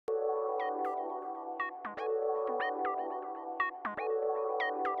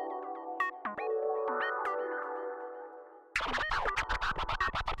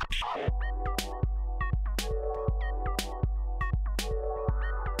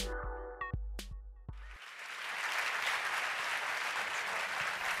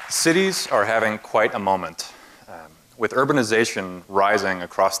Cities are having quite a moment. With urbanization rising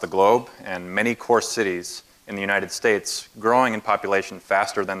across the globe and many core cities in the United States growing in population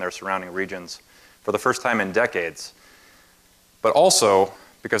faster than their surrounding regions for the first time in decades, but also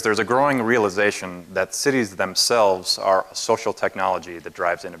because there's a growing realization that cities themselves are a social technology that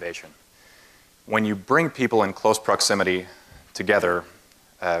drives innovation. When you bring people in close proximity together,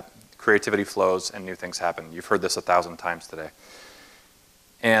 creativity flows and new things happen. You've heard this 1,000 times today.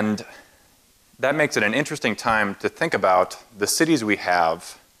 And that makes it an interesting time to think about the cities we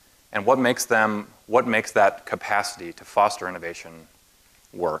have and what makes that capacity to foster innovation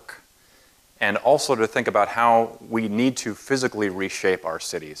work. And also to think about how we need to physically reshape our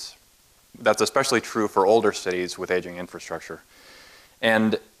cities. That's especially true for older cities with aging infrastructure.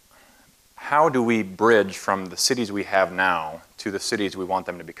 And how do we bridge from the cities we have now to the cities we want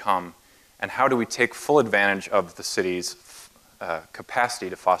them to become? And how do we take full advantage of the city's capacity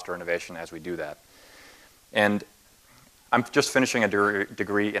to foster innovation as we do that? And I'm just finishing a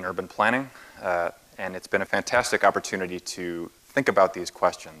degree in urban planning, and it's been a fantastic opportunity to think about these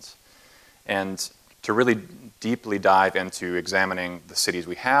questions and to really deeply dive into examining the cities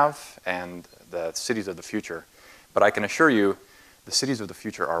we have and the cities of the future. But I can assure you, the cities of the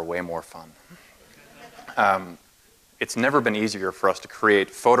future are way more fun. It's never been easier for us to create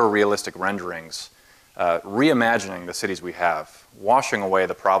photorealistic renderings, reimagining the cities we have, washing away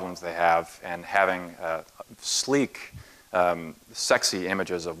the problems they have, and having sleek, sexy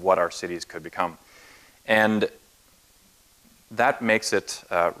images of what our cities could become. And that makes it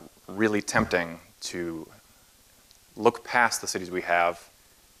really tempting to look past the cities we have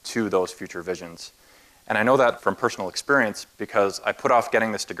to those future visions. And I know that from personal experience because I put off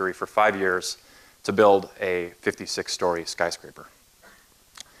getting this degree for 5 years to build a 56-story skyscraper.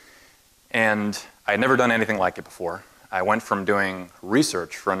 And I had never done anything like it before. I went from doing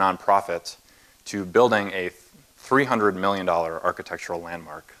research for a nonprofit to building a $300 million architectural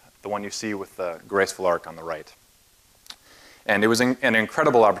landmark, the one you see with the graceful arc on the right. And it was an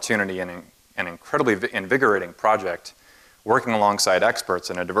incredible opportunity and an incredibly invigorating project, working alongside experts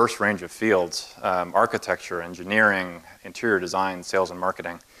in a diverse range of fields, architecture, engineering, interior design, sales and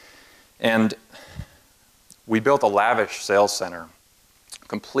marketing. And we built a lavish sales center,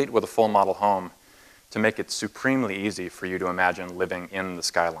 complete with a full model home, to make it supremely easy for you to imagine living in the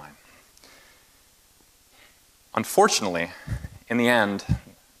skyline. Unfortunately, in the end,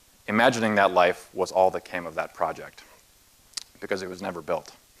 imagining that life was all that came of that project, because it was never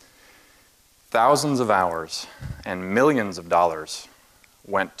built. Thousands of hours and millions of dollars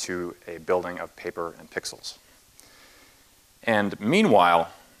went to a building of paper and pixels. And meanwhile,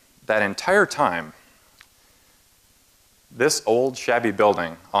 that entire time, this old, shabby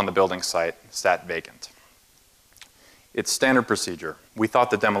building on the building site sat vacant. It's standard procedure. We thought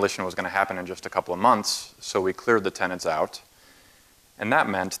the demolition was going to happen in just a couple of months, so we cleared the tenants out. And that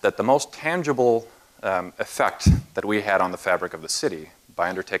meant that the most tangible effect that we had on the fabric of the city by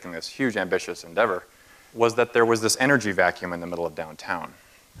undertaking this huge, ambitious endeavor was that there was this energy vacuum in the middle of downtown.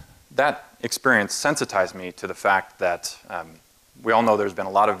 That experience sensitized me to the fact that we all know there's been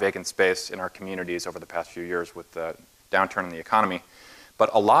a lot of vacant space in our communities over the past few years with the downturn in the economy, but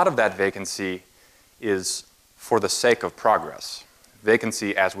a lot of that vacancy is for the sake of progress.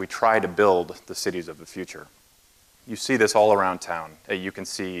 Vacancy as we try to build the cities of the future. You see this all around town. You can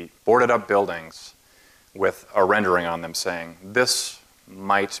see boarded up buildings with a rendering on them saying, this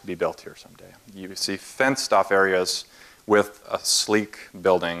might be built here someday. You see fenced off areas with a sleek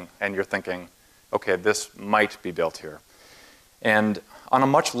building, and you're thinking, okay, this might be built here. And on a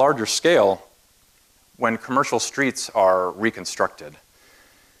much larger scale, when commercial streets are reconstructed,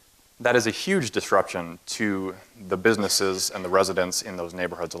 that is a huge disruption to the businesses and the residents in those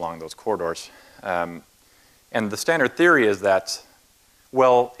neighborhoods along those corridors. And the standard theory is that,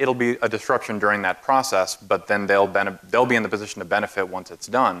 well, it'll be a disruption during that process, but then they'll be in the position to benefit once it's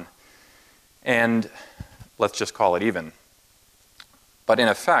done. And let's just call it even. But in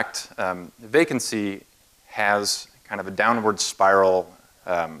effect, vacancy has kind of a downward spiral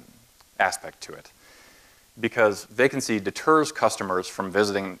aspect to it, because vacancy deters customers from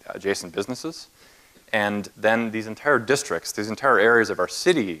visiting adjacent businesses, and then these entire districts, these entire areas of our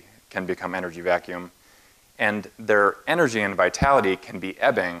city can become energy vacuum, and their energy and vitality can be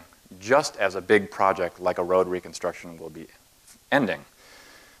ebbing just as a big project like a road reconstruction will be ending.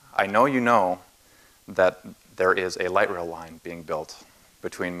 I know you know that there is a light rail line being built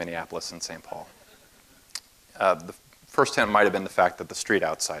between Minneapolis and St. Paul. The First hint might have been the fact that the street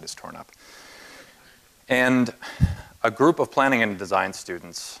outside is torn up. And a group of planning and design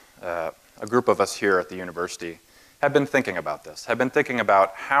students, a group of us here at the university, have been thinking about this, have been thinking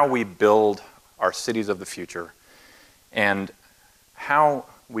about how we build our cities of the future and how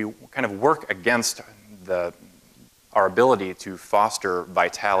we kind of work against our ability to foster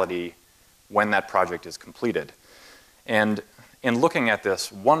vitality when that project is completed. And in looking at this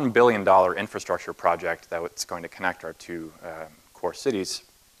 $1 billion infrastructure project that's going to connect our two core cities,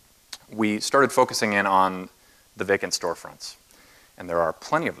 we started focusing in on the vacant storefronts. And there are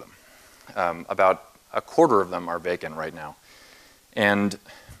plenty of them. About a quarter of them are vacant right now. And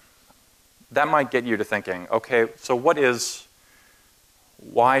that might get you to thinking, okay, so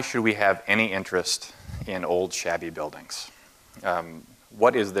why should we have any interest in old shabby buildings?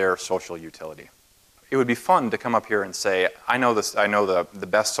 What is their social utility? It would be fun to come up here and say, I know the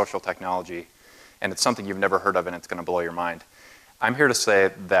best social technology, and it's something you've never heard of and it's going to blow your mind. I'm here to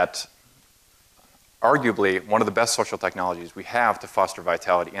say that arguably one of the best social technologies we have to foster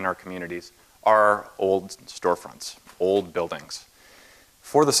vitality in our communities are old storefronts, old buildings,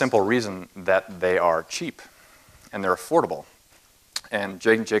 for the simple reason that they are cheap and they're affordable. And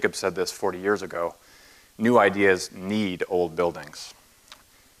Jacob said this 40 years ago, new ideas need old buildings.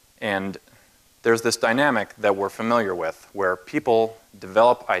 And there's this dynamic that we're familiar with where people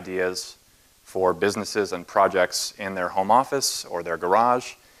develop ideas for businesses and projects in their home office or their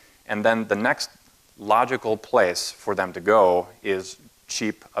garage, and then the next logical place for them to go is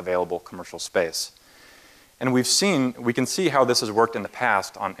cheap, available commercial space. And we can see how this has worked in the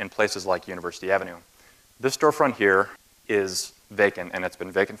past in places like University Avenue. This storefront here is vacant, and it's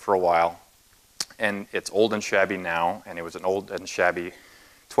been vacant for a while, and it's old and shabby now, and it was an old and shabby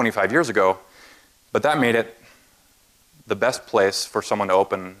 25 years ago, but that made it the best place for someone to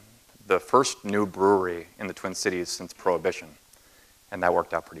open the first new brewery in the Twin Cities since Prohibition, and that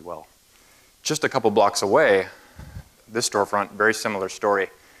worked out pretty well. Just a couple blocks away, this storefront, very similar story.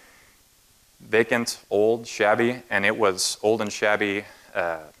 Vacant, old, shabby, and it was old and shabby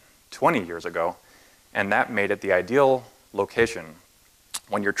 20 years ago, and that made it the ideal location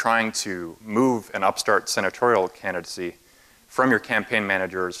when you're trying to move an upstart senatorial candidacy from your campaign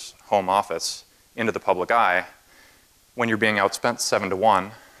manager's home office into the public eye when you're being outspent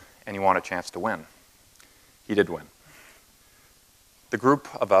 7-1 and you want a chance to win. He did win. The group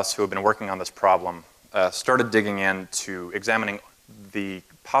of us who have been working on this problem started digging into examining the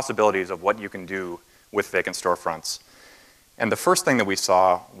possibilities of what you can do with vacant storefronts. And the first thing that we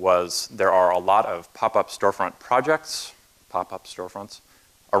saw was there are a lot of pop-up storefront projects, pop-up storefronts,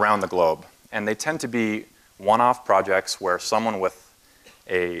 around the globe. And they tend to be one-off projects where someone with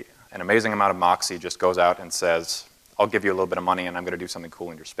an amazing amount of moxie just goes out and says, I'll give you a little bit of money and I'm going to do something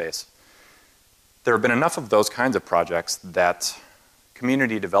cool in your space. There have been enough of those kinds of projects that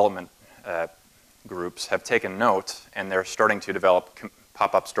community development groups have taken note, and they're starting to develop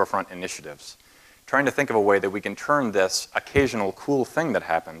pop-up storefront initiatives, trying to think of a way that we can turn this occasional cool thing that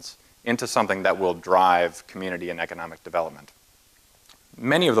happens into something that will drive community and economic development.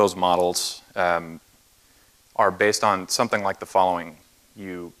 Many of those models are based on something like the following.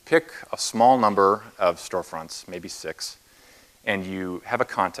 You pick a small number of storefronts, maybe 6, and you have a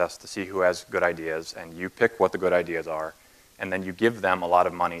contest to see who has good ideas, and you pick what the good ideas are, and then you give them a lot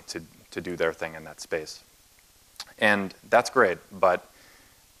of money to do their thing in that space. And that's great, but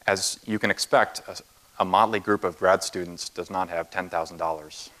as you can expect, a motley group of grad students does not have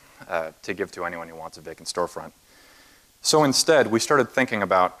 $10,000 to give to anyone who wants a vacant storefront. So instead, we started thinking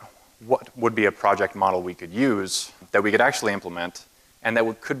about what would be a project model we could use that we could actually implement, and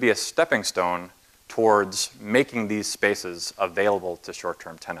that could be a stepping stone towards making these spaces available to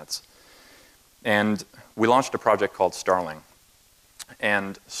short-term tenants. And we launched a project called Starling.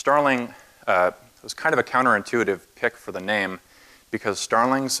 And Starling was kind of a counterintuitive pick for the name because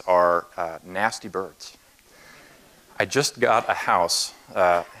starlings are nasty birds. I just got a house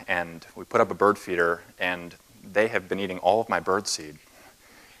and we put up a bird feeder, and they have been eating all of my bird seed.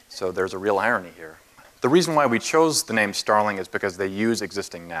 So there's a real irony here. The reason why we chose the name Starling is because they use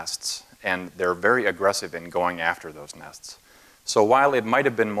existing nests, and they're very aggressive in going after those nests. So while it might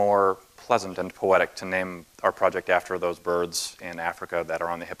have been more pleasant and poetic to name our project after those birds in Africa that are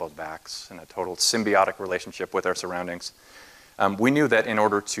on the hippo's backs in a total symbiotic relationship with our surroundings, we knew that in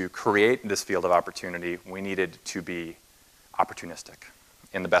order to create this field of opportunity, we needed to be opportunistic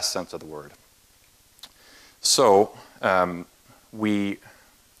in the best sense of the word. So we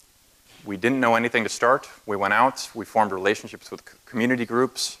didn't know anything to start. We went out, we formed relationships with community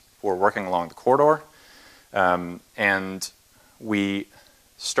groups who were working along the corridor, and we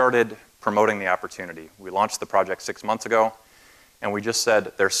started promoting the opportunity. We launched the project 6 months ago, and we just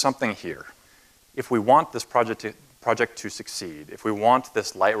said, there's something here. If we want this project to succeed, if we want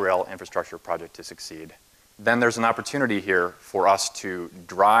this light rail infrastructure project to succeed, then there's an opportunity here for us to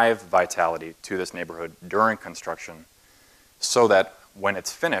drive vitality to this neighborhood during construction so that when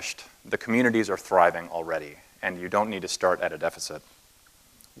it's finished, the communities are thriving already, and you don't need to start at a deficit.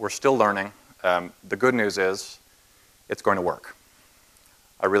 We're still learning. The good news is it's going to work.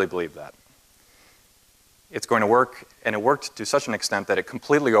 I really believe that. It's going to work, and it worked to such an extent that it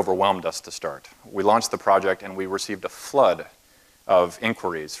completely overwhelmed us to start. We launched the project, and we received a flood of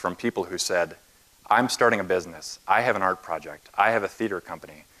inquiries from people who said, I'm starting a business, I have an art project, I have a theater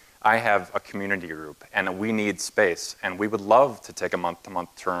company, I have a community group, and we need space, and we would love to take a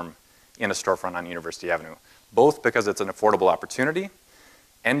month-to-month term in a storefront on University Avenue, both because it's an affordable opportunity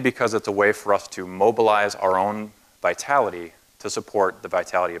and because it's a way for us to mobilize our own vitality to support the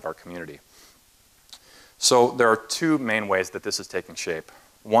vitality of our community. So there are two main ways that this is taking shape.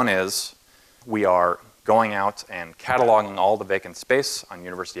 One is we are going out and cataloging all the vacant space on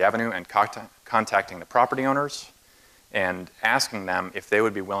University Avenue and contacting the property owners and asking them if they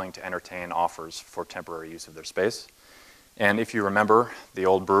would be willing to entertain offers for temporary use of their space. And if you remember the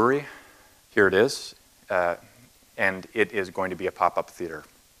old brewery, here it is, and it is going to be a pop-up theater.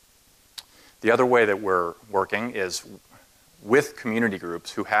 The other way that we're working is with community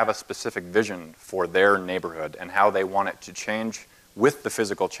groups who have a specific vision for their neighborhood and how they want it to change with the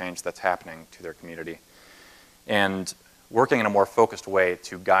physical change that's happening to their community, and working in a more focused way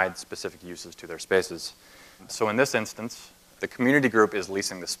to guide specific uses to their spaces. So in this instance, the community group is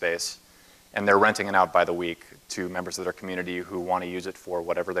leasing the space, and they're renting it out by the week to members of their community who want to use it for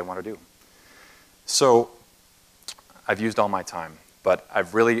whatever they want to do. So I've used all my time, but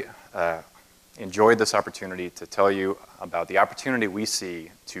I've really enjoyed this opportunity to tell you about the opportunity we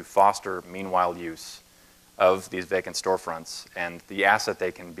see to foster meanwhile use of these vacant storefronts and the asset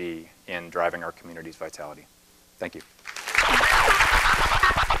they can be in driving our community's vitality. Thank you.